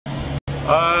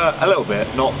A little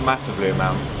bit, not massively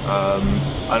amount.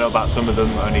 I know about some of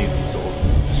them, only sort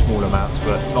of small amounts,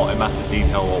 but not in massive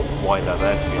detail or why they're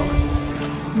there, to be honest.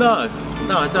 No,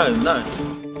 I don't, no.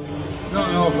 Not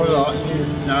an awful lot. You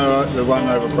know, like the one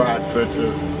over Bradford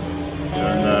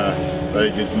and they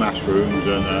did mushrooms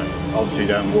and obviously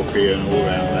down Wookie and all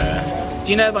around there.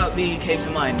 Do you know about the caves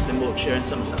and mines in Wiltshire and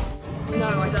Somerset? No,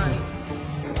 I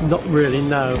don't. Not really,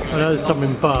 no. I know there's some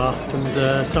in Bath and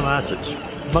some out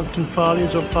at Monkton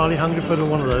Farleys or Farley Hungerford or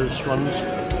one of those ones.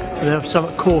 And they have some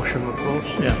at Corsham, of course,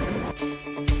 yeah.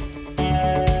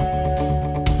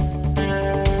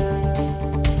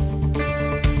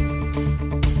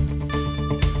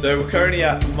 So we're currently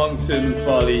at Monkton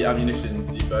Farley Ammunition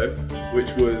Depot, which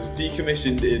was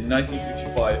decommissioned in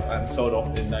 1965 and sold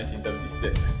off in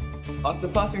 1976. After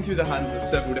passing through the hands of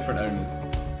several different owners,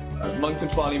 Monkton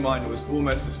Farley mine was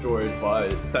almost destroyed by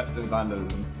theft and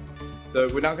vandalism. So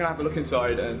we're now going to have a look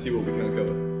inside and see what we can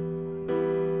uncover.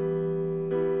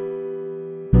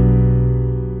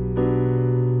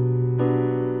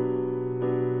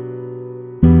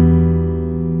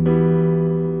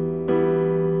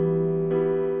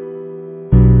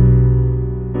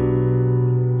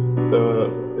 So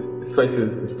this place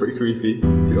is pretty creepy, to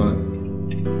be honest.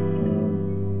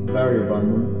 Very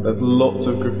abandoned. There's lots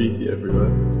of graffiti everywhere,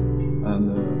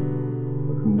 and it's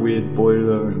like some weird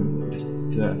boiler,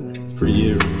 and yeah, it's pretty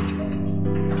eerie.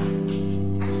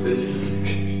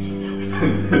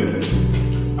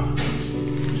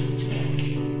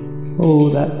 Oh,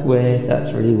 that's weird.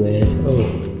 That's really weird.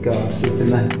 Oh gosh, look at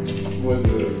that. What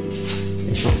is it?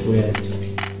 It's just weird.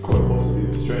 It's quite possibly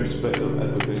the strangest place I've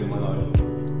ever been in my life.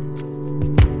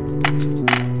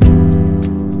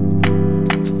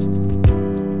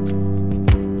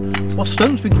 Well,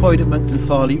 stone's been quarried at Monkton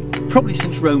Farley probably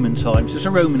since Roman times. There's a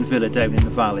Roman villa down in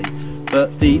the valley,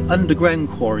 but the underground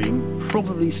quarrying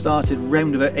probably started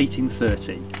around about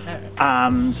 1830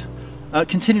 and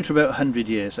continued for about 100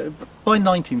 years. So by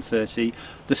 1930,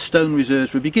 the stone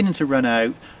reserves were beginning to run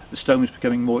out. The stone was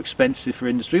becoming more expensive for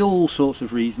industry. All sorts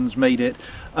of reasons made it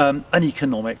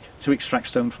uneconomic to extract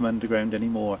stone from underground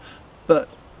anymore. But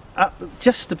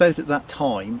just about at that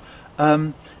time,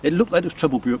 it looked like there was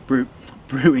trouble brewing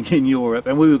in Europe,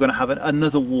 and we were going to have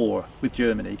another war with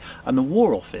Germany, and the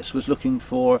War Office was looking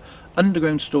for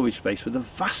underground storage space for the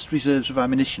vast reserves of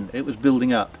ammunition it was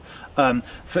building up in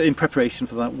preparation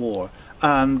for that war.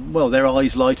 And well, their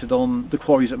eyes lighted on the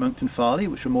quarries at Monkton Farley,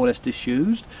 which were more or less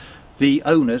disused. The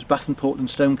owners, Bath and Portland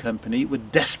Stone Company, were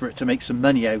desperate to make some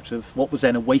money out of what was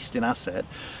then a wasting asset,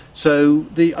 so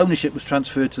the ownership was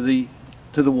transferred to the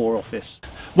War Office.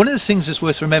 One of the things that's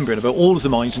worth remembering about all of the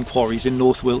mines and quarries in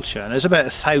North Wiltshire, and there's about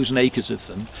 1,000 acres of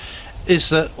them, is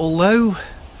that although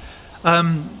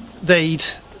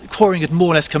quarrying had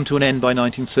more or less come to an end by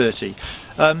 1930,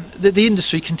 the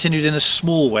industry continued in a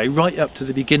small way right up to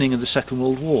the beginning of the Second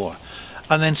World War.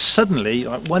 And then suddenly,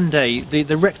 one day,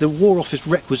 the War Office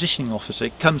requisitioning officer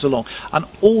comes along, and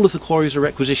all of the quarries are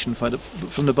requisitioned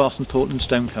from the Bath and Portland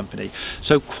Stone Company.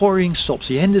 So quarrying stops,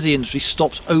 the end of the industry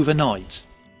stops overnight.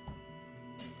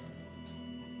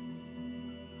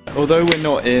 Although we're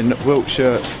not in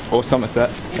Wiltshire or Somerset,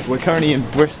 we're currently in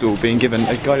Bristol being given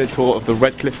a guided tour of the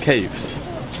Redcliffe Caves.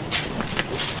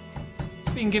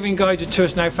 I've been giving guided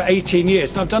tours now for 18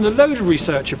 years, and I've done a load of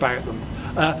research about them.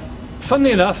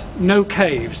 Funnily enough, no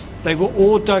caves. They were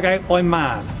all dug out by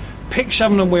man. Pick,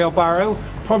 shovel and wheelbarrow,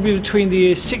 probably between the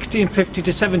years 1650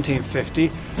 to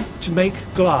 1750, to make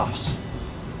glass.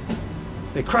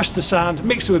 They crushed the sand,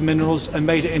 mixed it with minerals and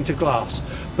made it into glass.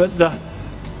 But the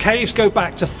caves go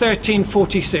back to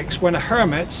 1346, when a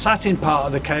hermit sat in part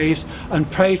of the caves and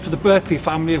prayed for the Berkeley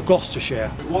family of Gloucestershire.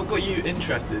 What got you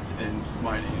interested in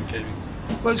mining and caving?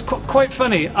 Well, it's quite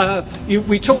funny.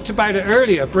 We talked about it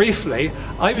earlier briefly.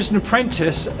 I was an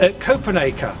apprentice at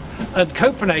Copenhagen,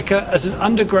 as an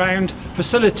underground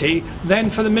facility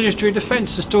then for the Ministry of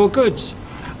Defence to store goods.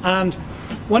 And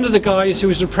one of the guys who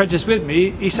was an apprentice with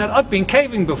me, he said, "I've been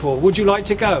caving before, would you like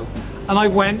to go?" And I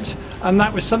went, and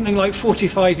that was something like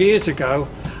 45 years ago,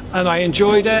 and I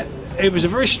enjoyed it. It was a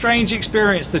very strange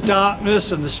experience, the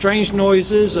darkness and the strange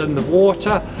noises and the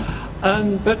water.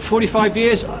 But 45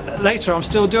 years later, I'm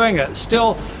still doing it,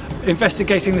 still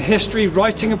investigating the history,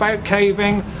 writing about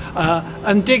caving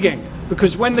and digging.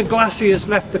 Because when the glaciers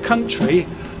left the country,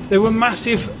 there were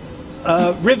massive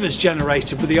rivers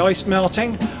generated with the ice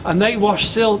melting, and they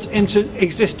washed silt into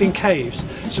existing caves.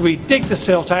 So we dig the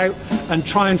silt out and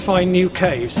try and find new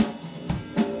caves.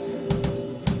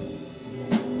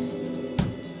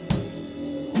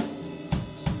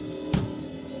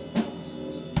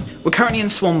 We're currently in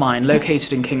Swan Mine,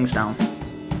 located in Kingsdown.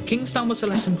 Kingsdown was the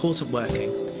less important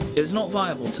working. It was not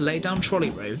viable to lay down trolley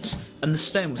roads, and the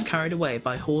stone was carried away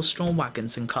by horse-drawn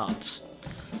wagons and carts.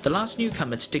 The last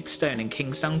newcomer to dig stone in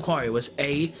Kingsdown Quarry was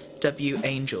A. W.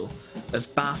 Angel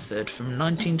of Barford from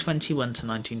 1921 to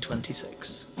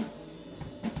 1926.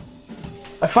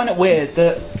 I find it weird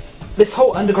that this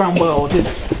whole underground world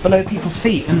is below people's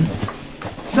feet, and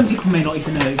some people may not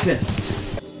even know it exists.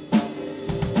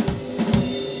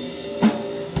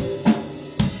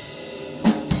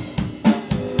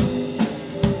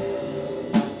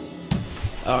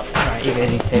 Oh, right, you're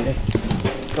ready to take this.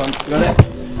 Go on, got it?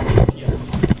 Yeah.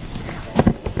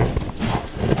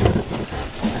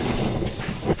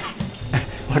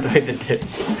 What do I even do?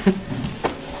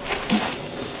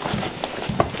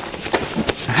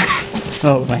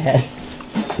 Oh, my head.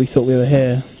 We thought we were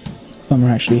here. When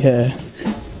we're actually here.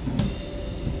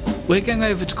 We're going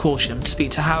over to Corsham to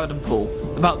speak to Howard and Paul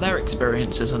about their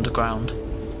experiences underground.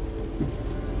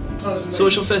 So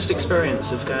what's your first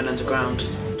experience of going underground?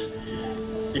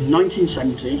 In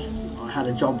 1970, I had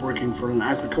a job working for an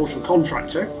agricultural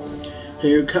contractor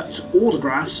who cut all the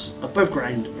grass above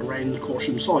ground around the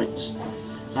Corsham sites.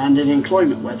 And in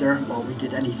inclement weather, well, we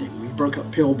did anything. We broke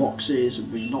up pillboxes,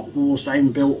 we knocked walls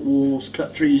down, built walls,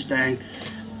 cut trees down.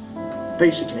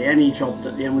 Basically any job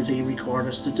that the MOD required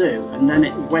us to do. And then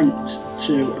it went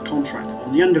to a contract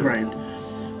on the underground,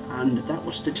 and that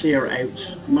was to clear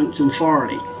out Monkton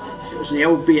Farley. It was the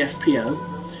old BFPO,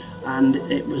 and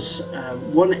it was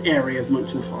one area of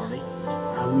Monkton Farley,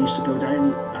 and we used to go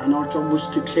down, and our job was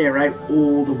to clear out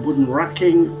all the wooden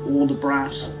racking, all the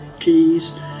brass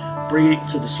keys, bring it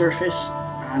to the surface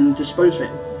and dispose of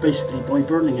it, basically by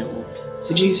burning it all.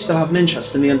 So do you still have an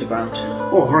interest in the underground?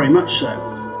 Oh, very much so.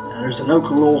 There's a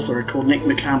local author called Nick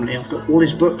McCamley. I've got all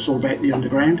his books all about the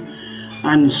underground,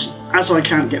 and as I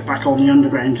can't get back on the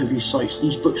underground to these sites,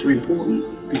 these books are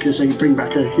important because they bring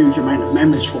back a huge amount of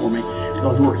memories for me.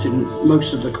 I've worked in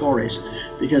most of the quarries,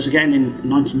 because again in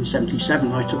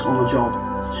 1977 I took on a job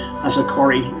as a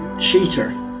quarry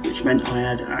sheeter, which meant I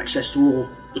had access to all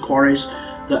the quarries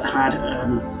that had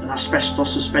an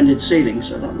asbestos suspended ceiling,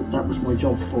 so that was my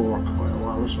job for quite a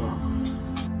while as well.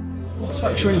 What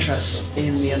sparked your interest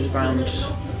in the underground?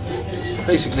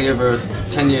 Basically, over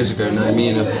 10 years ago now, me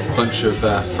and a bunch of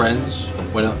friends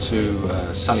went up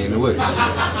to Sally in the Woods,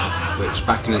 which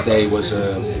back in the day was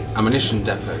an ammunition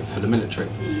depot for the military.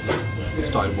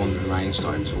 Started wandering around,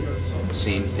 started sort of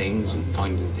seeing things and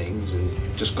finding things,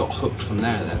 and just got hooked from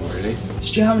there then, really.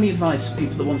 Do you have any advice for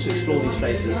people that want to explore these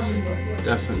places?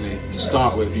 Definitely. To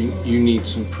start with, you need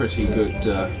some pretty good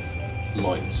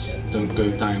lights. Don't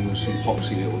go down with some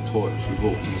poxy little torch you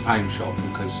bought from the pound shop,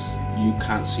 because you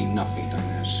can't see nothing down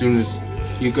there. As soon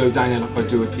as you go down there, like I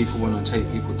do with people when I take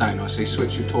people down, I say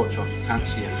switch your torch off, you can't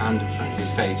see a hand in front of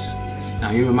your face.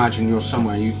 Now you imagine you're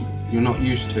somewhere you're not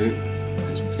used to,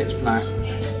 it's pitch black,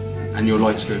 and your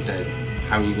lights go dead.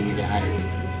 How are you going to get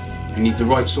out? You need the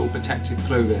right sort of protective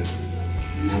clothing.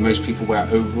 You know, most people wear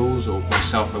overalls, or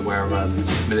myself I wear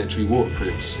military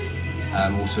waterproofs.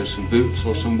 Also some boots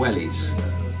or some wellies,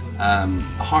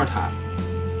 a hard hat,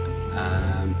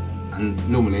 and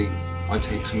normally I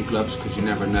take some gloves, because you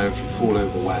never know if you fall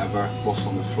over whatever, what's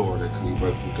on the floor. There can be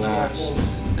broken glass,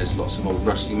 there's lots of old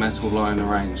rusty metal lying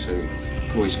around, so you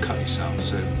can always cut yourself.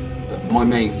 But my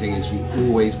main thing is you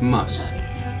always must,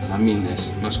 and I mean this,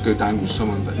 must go down with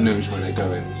someone that knows where they're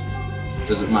going. It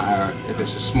doesn't matter if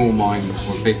it's a small mine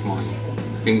or a big mine,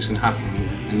 things can happen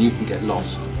and you can get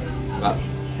lost. But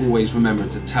always remember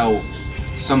to tell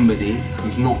somebody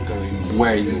who's not going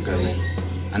where you're going,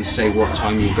 and say what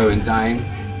time you're going down,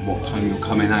 what time you're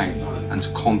coming out, and to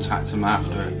contact them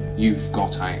after you've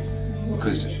got out.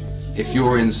 Because if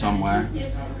you're in somewhere,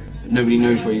 nobody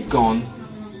knows where you've gone,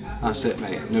 that's it,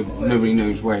 mate. Nobody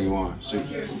knows where you are. So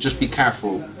just be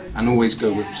careful, and always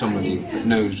go with somebody that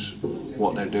knows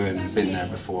what they're doing and been there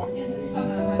before.